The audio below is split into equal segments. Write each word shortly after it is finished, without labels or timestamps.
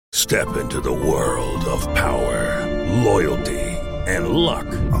Step into the world of power, loyalty, and luck.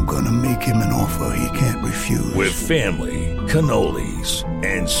 I'm gonna make him an offer he can't refuse. With family, cannolis,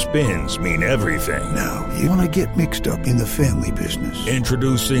 and spins mean everything. Now, you wanna get mixed up in the family business.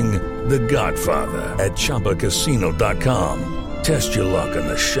 Introducing The Godfather at ChumbaCasino.com. Test your luck in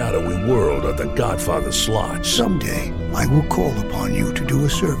the shadowy world of The Godfather slot. Someday, I will call upon you to do a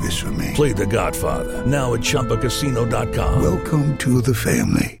service for me. Play The Godfather now at ChumbaCasino.com. Welcome to the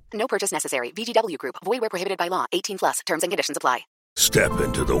family. No purchase necessary. VGW Group. Void where prohibited by law. 18+. Terms and conditions apply. Step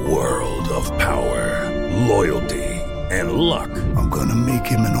into the world of power, loyalty, and luck. I'm gonna make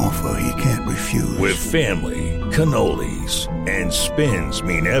him an offer he can't refuse. With family, cannolis, and spins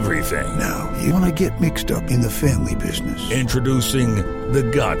mean everything. Now, you wanna get mixed up in the family business. Introducing The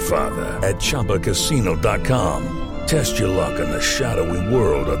Godfather at ChumbaCasino.com. Test your luck in the shadowy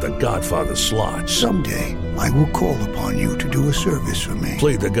world of The Godfather slot. Someday, I will call upon you to do a service for me.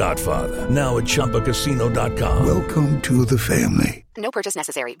 Play The Godfather now at ChumbaCasino.com. Welcome to the family. No purchase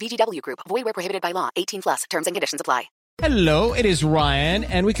necessary. VGW Group. Void where prohibited by law. 18+. Terms and conditions apply. Hello, it is Ryan,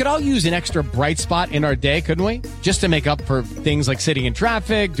 and we could all use an extra bright spot in our day, couldn't we? Just to make up for things like sitting in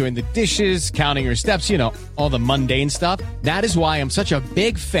traffic, doing the dishes, counting your steps, you know, all the mundane stuff. That is why I'm such a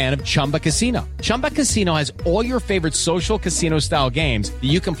big fan of Chumba Casino. Chumba Casino has all your favorite social casino-style games that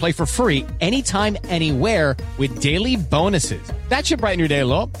you can play for free anytime, anywhere with daily bonuses. That should brighten your day a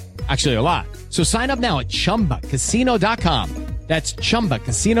little. Actually, a lot. So sign up now at ChumbaCasino.com. That's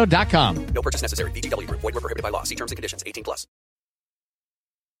ChumbaCasino.com. No purchase necessary. VGW Group. Void where prohibited by law. See terms and conditions. 18+.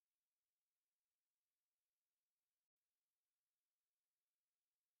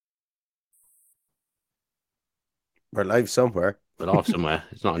 We're live somewhere. We're live somewhere.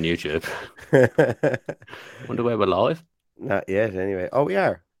 It's not on YouTube. Wonder where we're live. Not yet, anyway. Oh, we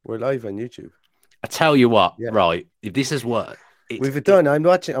are. We're live on YouTube. I tell you what, Yeah. right? If this has worked, We've done. I'm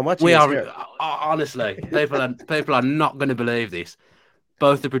watching. we this are here. honestly. People are not going to believe this.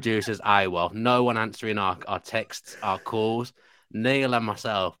 Both the producers, no one answering our texts, our calls. Neil and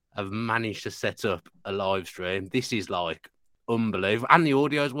myself have managed to set up a live stream. This is like unbelievable, and the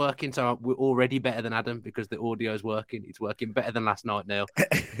audio's working. So we're already better than Adam because the audio's working. It's working better than last night, Neil.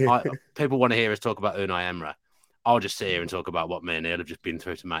 People want to hear us talk about Unai Emery. I'll just sit here and talk about what me and Neil have just been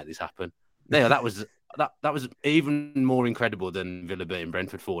through to make this happen. Neil, that was even more incredible than Villa beating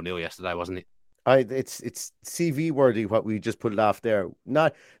Brentford 4-0 yesterday, wasn't it? It's CV worthy what we just put off there.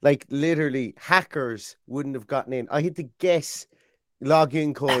 Not like literally hackers wouldn't have gotten in. I had to guess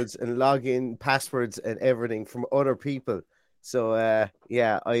login codes and login passwords and everything from other people. So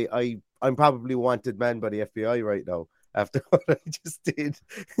I'm probably wanted man by the FBI right now after what I just did.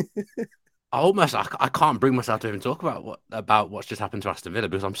 I can't bring myself to even talk about what's just happened to Aston Villa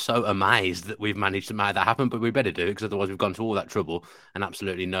because I'm so amazed that we've managed to make that happen. But we better do it because otherwise we've gone to all that trouble and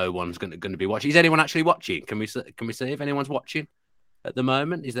absolutely no one's going to be watching. Is anyone actually watching? Can we see if anyone's watching at the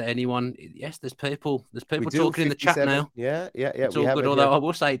moment? Is there anyone? Yes, there's people. There's people talking in the chat now. Yeah. It's all good. Although I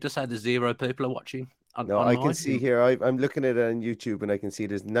will say, it does say there's 0 people are watching. I can see here. I'm looking at it on YouTube, and I can see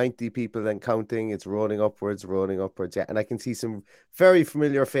there's 90 people and counting. It's rolling upwards. Yeah, and I can see some very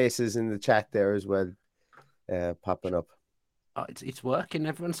familiar faces in the chat there as well, popping up. It's working.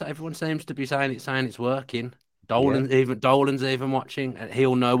 Everyone seems to be saying it's working. Dolan's even watching, and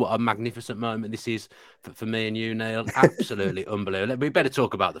he'll know what a magnificent moment this is for me and you, Neil. Absolutely unbelievable. We better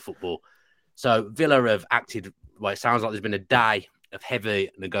talk about the football. So Villa have acted. Well, it sounds like there's been a day of heavy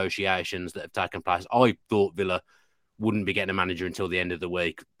negotiations that have taken place. I thought Villa wouldn't be getting a manager until the end of the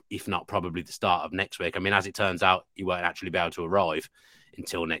week, if not probably the start of next week. I mean, as it turns out, he won't actually be able to arrive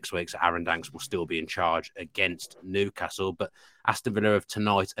until next week. So Aaron Danks will still be in charge against Newcastle. But Aston Villa have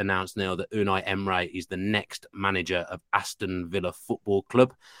tonight announced now that Unai Emery is the next manager of Aston Villa Football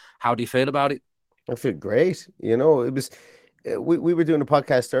Club. How do you feel about it? I feel great. You know, it was... We were doing a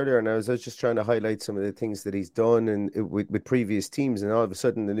podcast earlier, and I was just trying to highlight some of the things that he's done and with previous teams. And all of a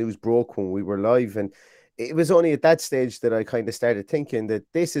sudden, the news broke when we were live, and it was only at that stage that I kind of started thinking that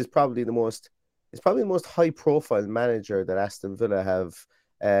this is probably the most high-profile manager that Aston Villa have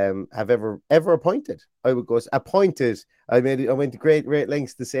ever appointed. I would go appointed. I went to great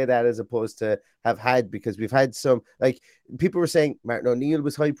lengths to say that as opposed to have had, because we've had some, like, people were saying Martin O'Neill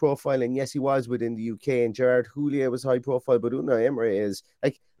was high profile, and yes, he was within the UK, and Gerard Houllier was high profile, but Unai Emery is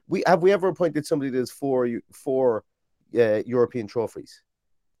like, we ever appointed somebody that's four European trophies?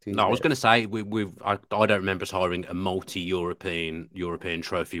 No, I was going to say I don't remember us hiring a multi-European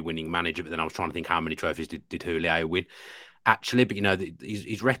trophy winning manager, but then I was trying to think how many trophies did Houllier win. actually. But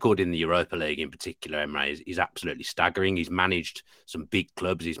his record in the Europa League in particular, Emery, is absolutely staggering. He's managed some big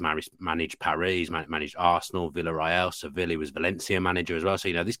clubs. He's managed Paris, he's managed Arsenal, Villarreal, Seville. He was Valencia manager as well.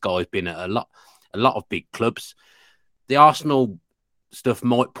 So this guy's been at a lot of big clubs. The Arsenal stuff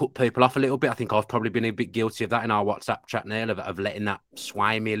might put people off a little bit. I think I've probably been a bit guilty of that in our WhatsApp chat, Neil, of letting that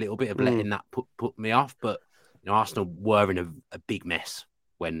sway me a little bit, of letting that put me off. But Arsenal were in a big mess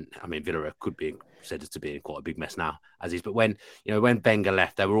when, Villarreal could be said to be in quite a big mess now, as is. But when Wenger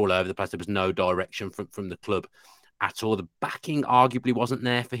left, they were all over the place. There was no direction from the club at all. The backing arguably wasn't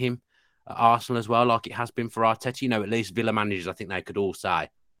there for him at Arsenal as well, like it has been for Arteta. At least Villa managers, I think they could all say,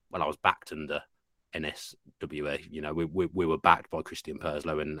 well, I was backed under NSWA. We were backed by Christian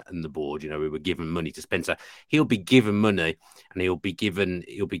Perslow and the board. We were given money to spend. So he'll be given money, and he'll be given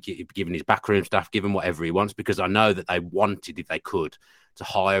his backroom staff, given whatever he wants, because I know that they wanted, if they could, to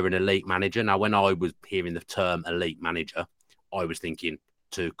hire an elite manager. Now, when I was hearing the term elite manager, I was thinking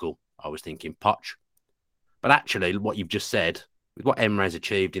Tuchel, I was thinking Poch. But actually, what you've just said, with what Emery's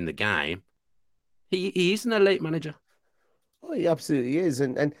achieved in the game, he is an elite manager. Oh, he absolutely is.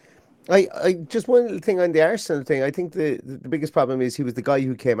 And I just one little thing on the Arsenal thing. I think the biggest problem is he was the guy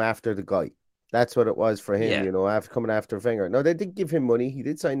who came after the guy. That's what it was for him, after coming after Wenger. Now, they did give him money. He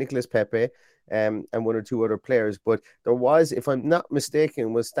did sign Nicolas Pepe and one or two other players. But there was, if I'm not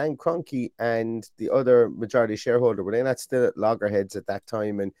mistaken, was Stan Kroenke and the other majority shareholder, were they not still at loggerheads at that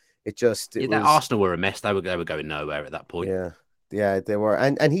time? And Arsenal were a mess. They were going nowhere at that point. Yeah, they were.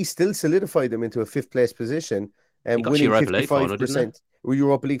 And he still solidified them into a fifth place position. And winning 55%.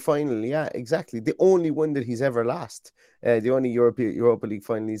 Europa League final, yeah, exactly. The only one that he's ever lost. The only Europa League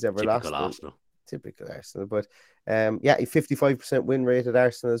final he's ever lost. Typical Arsenal. But a 55% win rate at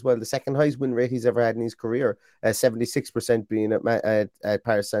Arsenal as well. The second highest win rate he's ever had in his career, 76% being at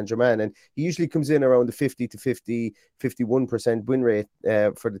Paris Saint-Germain. And he usually comes in around the 50 to 51% win rate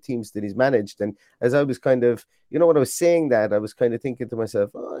for the teams that he's managed. And as I was kind of, when I was saying that, I was kind of thinking to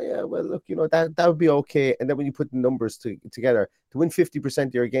myself, oh yeah, well, look, that would be okay. And then when you put the numbers together, to win 50%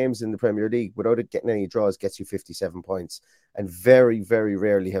 of your games in the Premier League without it getting any draws gets you 57 points. And very, very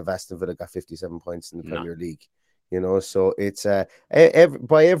rarely have Aston Villa got 57 points in the Premier League. So it's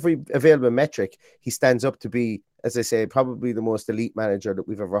by every available metric, he stands up to be, as I say, probably the most elite manager that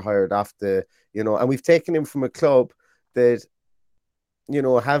we've ever hired off and we've taken him from a club that,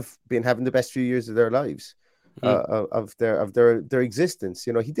 have been having the best few years of their lives. Of their existence.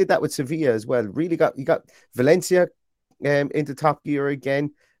 He did that with Sevilla as well. Really he got Valencia into top gear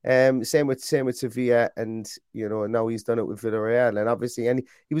again. Same with Sevilla, and now he's done it with Villarreal, and obviously, and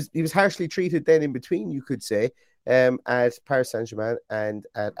he was harshly treated then in between, you could say, at Paris Saint-Germain and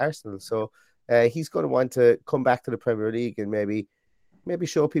at Arsenal. So he's going to want to come back to the Premier League and maybe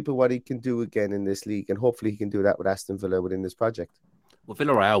show people what he can do again in this league, and hopefully he can do that with Aston Villa within this project. Well,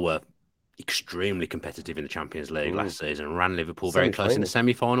 Villarreal were extremely competitive in the Champions League last season and ran Liverpool very close in the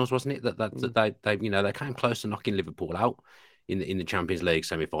semi-finals, wasn't it? That they came close to knocking Liverpool out in the Champions League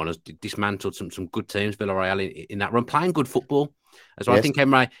semi-finals. Dismantled some good teams, Villarreal in that run, playing good football as well. Yes. I think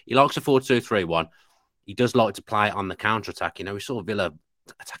Emery, he likes a 4-2-3-1. He does like to play on the counter-attack. We saw Villa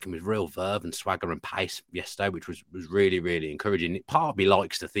attacking with real verve and swagger and pace yesterday, which was really, really encouraging. Part of me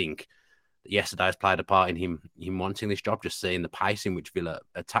likes to think that yesterday's played a part in him wanting this job, just seeing the pace in which Villa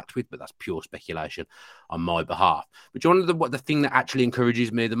attacked with, but that's pure speculation on my behalf. But do you want to know the thing that actually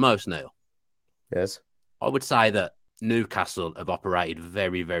encourages me the most, Neil? Yes. I would say that Newcastle have operated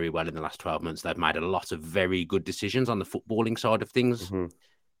very, very well in the last 12 months. They've made a lot of very good decisions on the footballing side of things. Mm-hmm.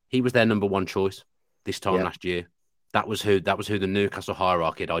 He was their number one choice this time last year. That was who the Newcastle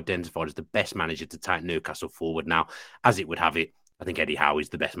hierarchy had identified as the best manager to take Newcastle forward. Now, as it would have it, I think Eddie Howe is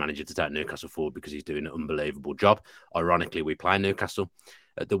the best manager to take Newcastle forward because he's doing an unbelievable job. Ironically, we play Newcastle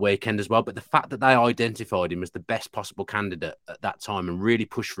at the weekend as well. But the fact that they identified him as the best possible candidate at that time and really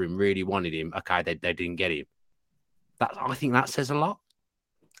pushed for him, really wanted him, okay, they didn't get him. I think that says a lot.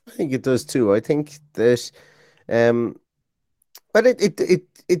 I think it does too. I think that, but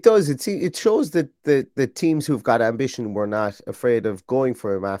it does. It shows that the teams who've got ambition were not afraid of going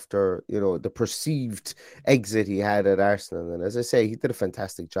for him after the perceived exit he had at Arsenal. And as I say, he did a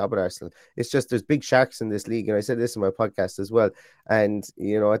fantastic job at Arsenal. It's just there's big sharks in this league, and I said this in my podcast as well. And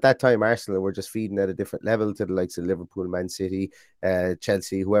at that time, Arsenal were just feeding at a different level to the likes of Liverpool, Man City,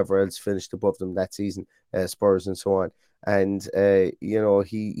 Chelsea, whoever else finished above them that season, Spurs, and so on. And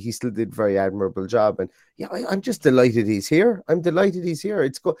he still did a very admirable job, and I'm just delighted he's here. I'm delighted he's here.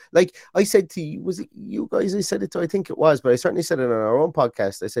 It's like I said to you, was it you guys I said it to? I think it was, but I certainly said it on our own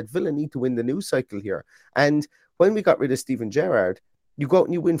podcast. I said Villa need to win the news cycle here, and when we got rid of Steven Gerrard, You go out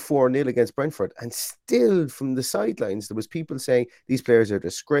and you win 4-0 against Brentford, and still from the sidelines there was people saying these players are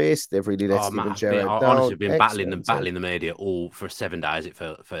disgraced. They've really let Oh Steven man, Gerrard honestly, down. I've been X, battling Y, them, and Z. battling the media all for 7 days. It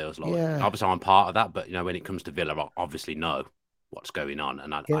feels like. Yeah, Obviously, I'm part of that, but when it comes to Villa, I obviously know what's going on,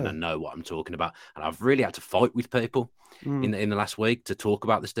 and I yeah. know what I'm talking about. And I've really had to fight with people Mm. in the last week to talk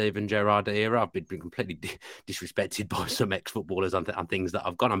about the Steven Gerrard era. I've been completely disrespected by some ex-footballers on things that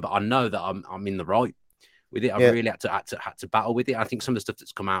I've gone on, but I know that I'm in the right with it. I've Yeah, really had to battle with it. I think some of the stuff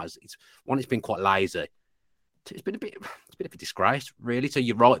that's come out it's been quite lazy. It's been a bit of a disgrace, really. So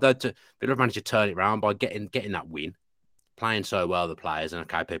you're right though. Villa have managed to turn it around by getting that win, playing so well the players, and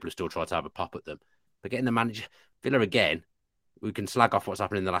okay, people are still trying to have a pop at them, but getting the manager Villa again. We can slag off what's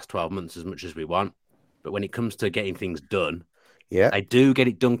happened in the last 12 months as much as we want, but when it comes to getting things done, yeah. they do get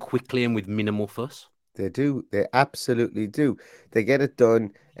it done quickly and with minimal fuss. They do. They absolutely do. They get it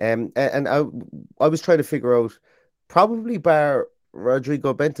done. And I was trying to figure out, probably bar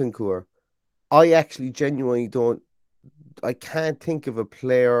Rodrigo Bentancur, I actually genuinely don't. I can't think of a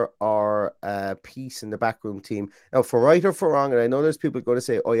player or a piece in the backroom team. Now, for right or for wrong, and I know there's people going to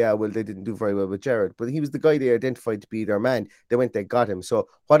say, oh, yeah, well, they didn't do very well with Gerrard, but he was the guy they identified to be their man. They went, they got him. So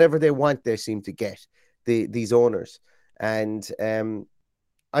whatever they want, they seem to get, these owners. And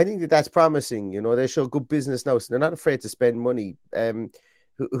I think that's promising. They show good business now, so they're not afraid to spend money.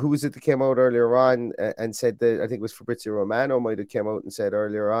 Who was it that came out earlier on and said that, I think it was Fabrizio Romano might have come out and said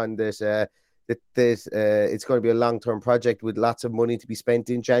earlier on that it's going to be a long-term project with lots of money to be spent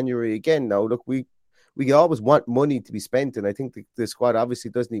in January again. Now, look, we always want money to be spent, and I think the squad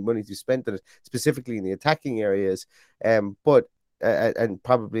obviously does need money to be spent on it, specifically in the attacking areas, but and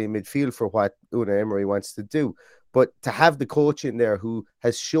probably in midfield for what Unai Emery wants to do. But to have the coach in there who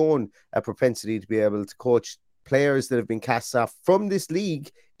has shown a propensity to be able to coach players that have been cast off from this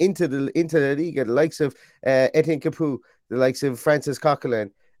league into the league, the likes of Etienne Capoue, the likes of Francis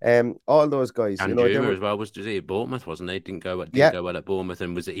Coquelin, all those guys, And Juma as well was he at Bournemouth, wasn't he? Didn't go well at Bournemouth,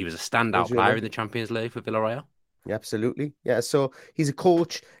 and he was a standout player in the Champions League for Villarreal. Absolutely. Yeah. So he's a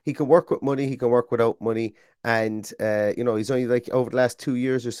coach. He can work with money. He can work without money. And, he's only like over the last 2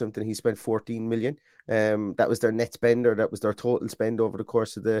 years or something, he spent 14 million. That was their net spend, or that was their total spend over the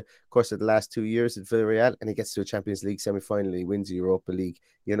course of the last 2 years at Villarreal. And he gets to a Champions League semi-final. He wins the Europa League.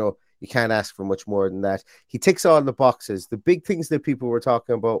 You can't ask for much more than that. He ticks all the boxes. The big things that people were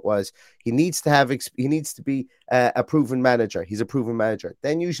talking about was he needs to be a proven manager. He's a proven manager.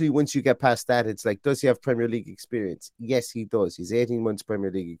 Then usually once you get past that, it's like, does he have Premier League experience? Yes, he does. He's 18 months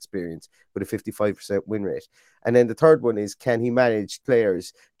Premier League experience with a 55% win rate. And then the third one is, can he manage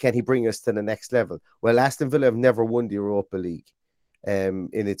players? Can he bring us to the next level? Well, Aston Villa have never won the Europa League. In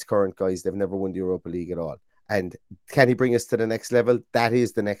its current guise, they've never won the Europa League at all. And can he bring us to the next level? That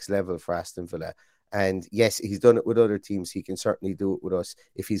is the next level for Aston Villa. And yes, he's done it with other teams. He can certainly do it with us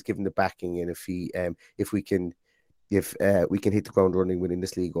if he's given the backing, and if we can hit the ground running within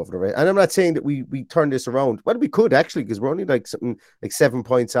this league over the rest. And I'm not saying that we turn this around. Well, we could actually, because we're only like something like 7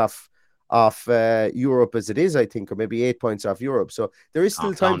 points off Europe as it is, I think, or maybe 8 points off Europe. So there is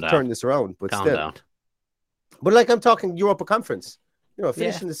still time to turn this around. But calm still, down. But like I'm talking Europa Conference.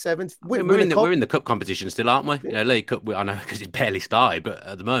 Finishing the seventh. We're in the cup competition still, aren't we? Yeah. League Cup. I know because it barely started, but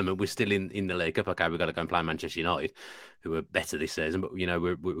at the moment we're still in the League Cup. Okay, we've got to go and play Manchester United, who are better this season, but we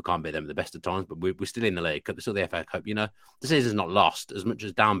can't beat them at the best of times. But we're still in the League Cup. There's still the FA Cup. The season's not lost as much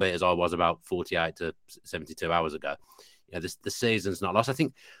as downbeat as I was about 48 to 72 hours ago. The season's not lost. I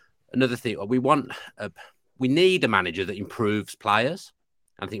think another thing we need a manager that improves players.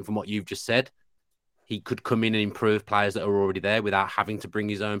 I think from what you've just said, he could come in and improve players that are already there without having to bring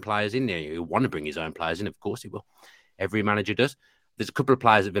his own players in there. He'll want to bring his own players in, of course he will. Every manager does. There's a couple of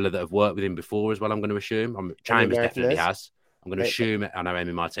players at Villa that have worked with him before as well, I'm going to assume. Chambers definitely has. I'm going to assume, I know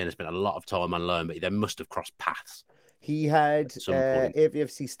Emi Martinez spent a lot of time on loan, but they must have crossed paths. He had,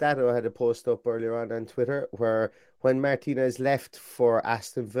 AVFC Stato had a post up earlier on Twitter where when Martinez left for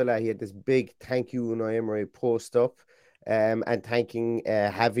Aston Villa, he had this big thank you Unai Emery post up. And thanking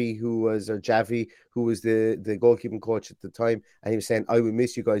Javi, who was the goalkeeping coach at the time, and he was saying, "I will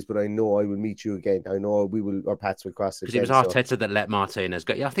miss you guys, but I know I will meet you again. I know our paths will cross again." Because it was Arteta that let Martinez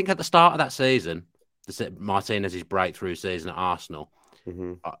go. Yeah, I think at the start of that season, Martinez's breakthrough season at Arsenal,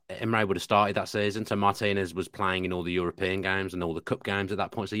 Emery would have started that season. So Martinez was playing in all the European games and all the cup games at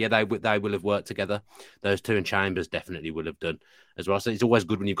that point. So yeah, they will have worked together. Those two, and Chambers definitely will have done as well. So it's always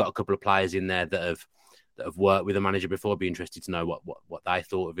good when you've got a couple of players in there that have worked with a manager before. I'd be interested to know what they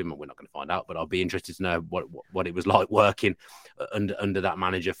thought of him, and we're not going to find out, but I'll be interested to know what it was like working under that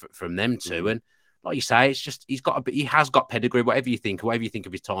manager from them two. And like you say, it's just he has got pedigree. Whatever you think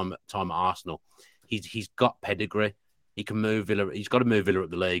of his time at Arsenal, he's got pedigree. he can move Villa. He's got to move Villa up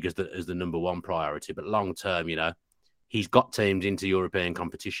the league as the number one priority. But long term, he's got teams into European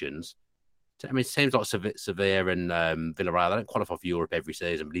competitions. I mean, it seems like Sevilla and Villarreal, they don't qualify for Europe every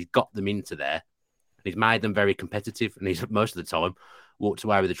season, but he's got them into there. And he's made them very competitive. And he's, most of the time, walked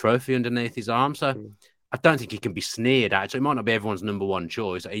away with a trophy underneath his arm. So I don't think he can be sneered at. So he might not be everyone's number one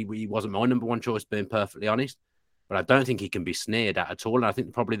choice. He wasn't my number one choice, being perfectly honest. But I don't think he can be sneered at all. And I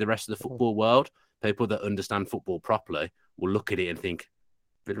think probably the rest of the football world, people that understand football properly, will look at it and think,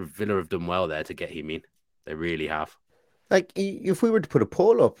 Villa have done well there to get him in. They really have. Like, if we were to put a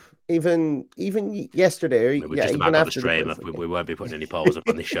poll up, even yesterday, We're just about the stream. We won't be putting any polls up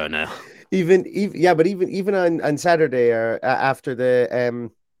on this show now. Even on Saturday or after the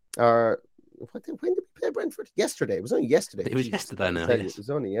when did we play Brentford? Yesterday. It was only yesterday. It was yesterday now. Yes. It was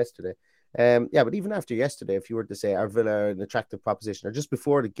only yesterday. But even after yesterday, if you were to say, are Villa an attractive proposition, or just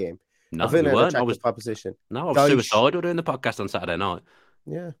before the game, no, Villa an attractive proposition? No, I was suicidal doing the podcast on Saturday night.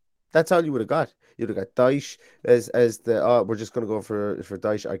 Yeah. That's all you would have got. You'd have got Dyche as the we're just going to go for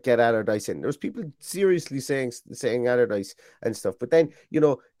Dyche, or get Allardyce in. There was people seriously saying Allardyce and stuff. But then,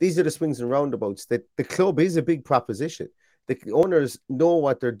 these are the swings and roundabouts. That the club is a big proposition. The owners know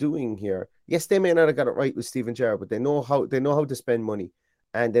what they're doing here. Yes, they may not have got it right with Steven Gerrard, but they know how to spend money,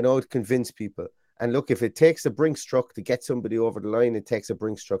 and they know how to convince people. And look, if it takes a Brinks truck to get somebody over the line, it takes a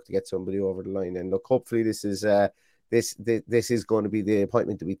Brinks truck to get somebody over the line. And look, hopefully this is this is going to be the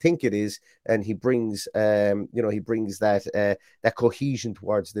appointment that we think it is, and he brings that cohesion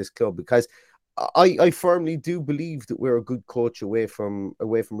towards this club, because I firmly do believe that we're a good coach away from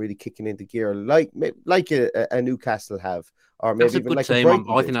really kicking into gear, like a Newcastle have, or maybe even like a Brighton.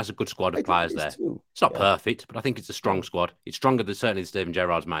 I think that's a good squad of players there. It's not perfect, but I think it's a strong squad. It's stronger than certainly Steven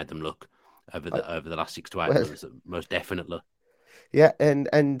Gerrard's made them look over the last 6 to 8 months, most definitely. Yeah,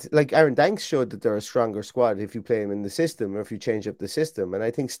 and like Aaron Danks showed that they're a stronger squad if you play them in the system, or if you change up the system. And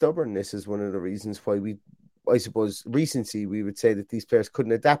I think stubbornness is one of the reasons why I suppose recency, we would say that these players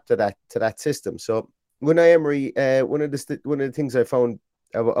couldn't adapt to that system. So Unai Emery, one of the things I found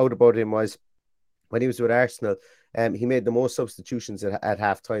out about him was when he was with Arsenal, he made the most substitutions at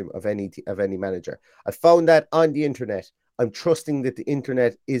halftime of any manager. I found that on the internet. I'm trusting that the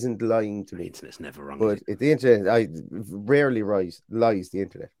internet isn't lying to me. The internet's never wrong. But the internet, rarely lies. The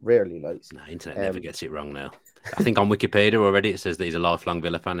internet rarely lies. No, internet never gets it wrong now. I think on Wikipedia already it says that he's a lifelong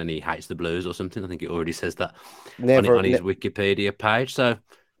Villa fan and he hates the Blues or something. I think it already says that on his Wikipedia page. So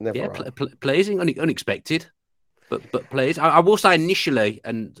pleasing, unexpected, but please. I will say initially,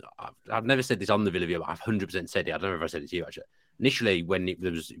 and I've never said this on the Villa View, but I've 100% said it. I don't know if I said it to you actually. Initially, when it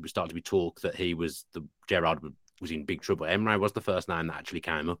was starting to be talk that Gerrard was in big trouble. Emery was the first name that actually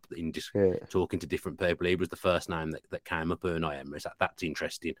came up in just talking to different people. He was the first name that came up. Unai Emery. That's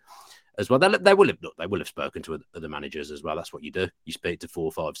interesting as well. They will have spoken to other managers as well. That's what you do. You speak to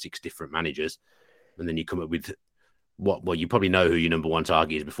 4, 5, 6 different managers, and then you come up with well, you probably know who your number one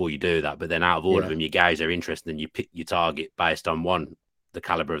target is before you do that. But then out of all of them, you gauge their interest, and you pick your target based on 1, the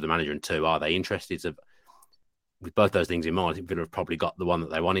caliber of the manager, and 2, are they interested? So with both those things in mind, I think Villa have probably got the one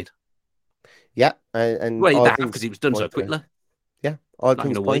that they wanted. Yeah, and well, because it was done so quickly. Yeah, all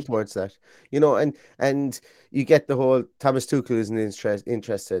things point towards that. And you get the whole Thomas Tuchel isn't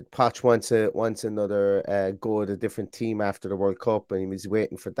interested. Poch wants another go at a different team after the World Cup, and he was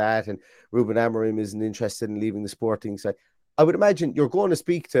waiting for that. And Ruben Amorim isn't interested in leaving the Sporting side. I would imagine you're going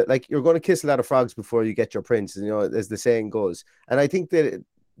to kiss a lot of frogs before you get your prince, as the saying goes. And I think that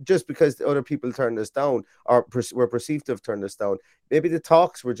just because other people turned us down, or were perceived to have turned us down, maybe the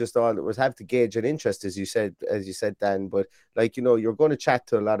talks were just all that was have to gauge an interest, as you said, Dan. But you're going to chat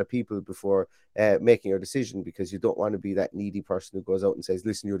to a lot of people before making your decision, because you don't want to be that needy person who goes out and says,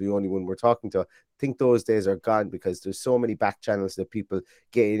 listen, you're the only one we're talking to. I think those days are gone, because there's so many back channels that people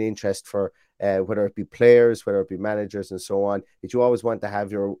get an interest for, whether it be players, whether it be managers and so on, that you always want to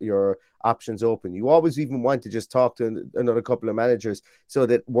have your options open. You always even want to just talk to another couple of managers so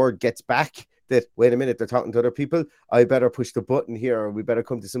that word gets back that, wait a minute, they're talking to other people. I better push the button here, or we better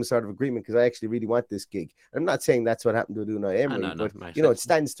come to some sort of agreement, because I actually really want this gig. I'm not saying that's what happened to Unai Emery, but it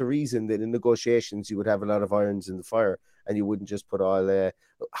stands to reason that in negotiations you would have a lot of irons in the fire, and you wouldn't just put all.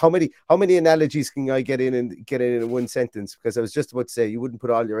 How many analogies can I get in one sentence? Because I was just about to say you wouldn't put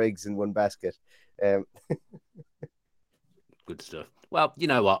all your eggs in one basket. Good stuff. Well, you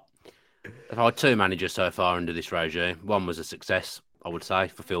know what? I've had 2 managers so far under this regime. One was a success, I would say,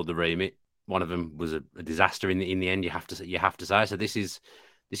 fulfilled the remit. One of them was a disaster in the end. You have to say. So this is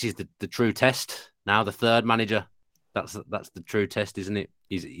the true test. Now the third manager, that's the true test, isn't it?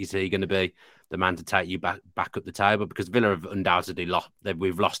 Is he going to be the man to take you back up the table? Because Villa have undoubtedly lost.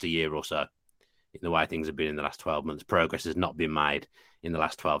 We've lost a year or so. in the way things have been in the last 12 months. Progress has not been made in the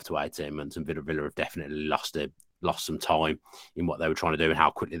last 12 to 18 months, and Villa have definitely lost some time in what they were trying to do and how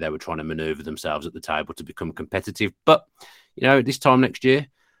quickly they were trying to manoeuvre themselves at the table to become competitive. But, this time next year,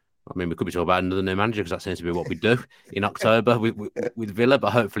 I mean, we could be talking about another new manager because that seems to be what we do in October with Villa, but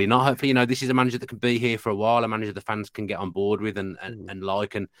hopefully not. Hopefully, this is a manager that can be here for a while, a manager the fans can get on board with and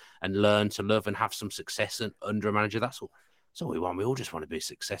like and learn to love and have some success under a manager. That's all we want. We all just want to be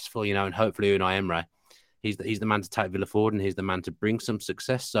successful, and hopefully Unai Emery, he's the man to take Villa forward and he's the man to bring some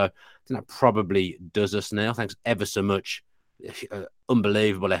success. So I think that probably does us, Neil. Thanks ever so much.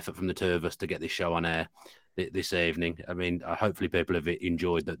 Unbelievable effort from the two of us to get this show on air this evening. I mean, hopefully people have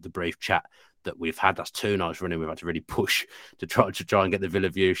enjoyed the brief chat that we've had. That's 2 nights running. We've had to really push to try and get the Villa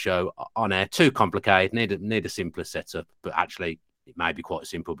View show on air. Too complicated. Need a simpler setup, but actually it may be quite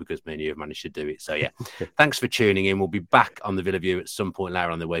simple because me and you have managed to do it. So yeah, thanks for tuning in. We'll be back on the Villa View at some point later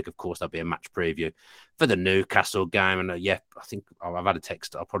on the week. Of course, there'll be a match preview for the Newcastle game. And I think I've had a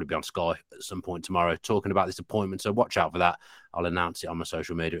text. I'll probably be on Sky at some point tomorrow talking about this appointment. So watch out for that. I'll announce it on my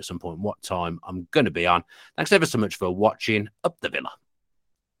social media at some point, what time I'm going to be on. Thanks ever so much for watching Up the Villa.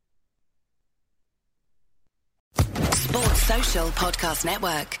 Sports Social Podcast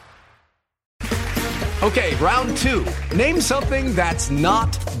Network. Okay, round 2. Name something that's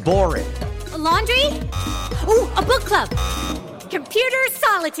not boring. A laundry? Ooh, a book club. Computer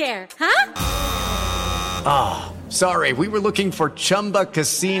solitaire, huh? Ah, sorry, we were looking for Chumba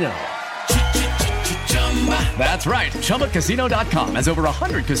Casino. That's right, ChumbaCasino.com has over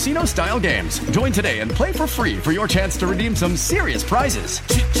 100 casino-style games. Join today and play for free for your chance to redeem some serious prizes.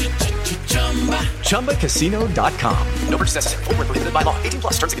 ChumbaCasino.com. No purchase necessary. Void where prohibited by law. 18+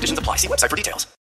 terms and conditions apply. See website for details.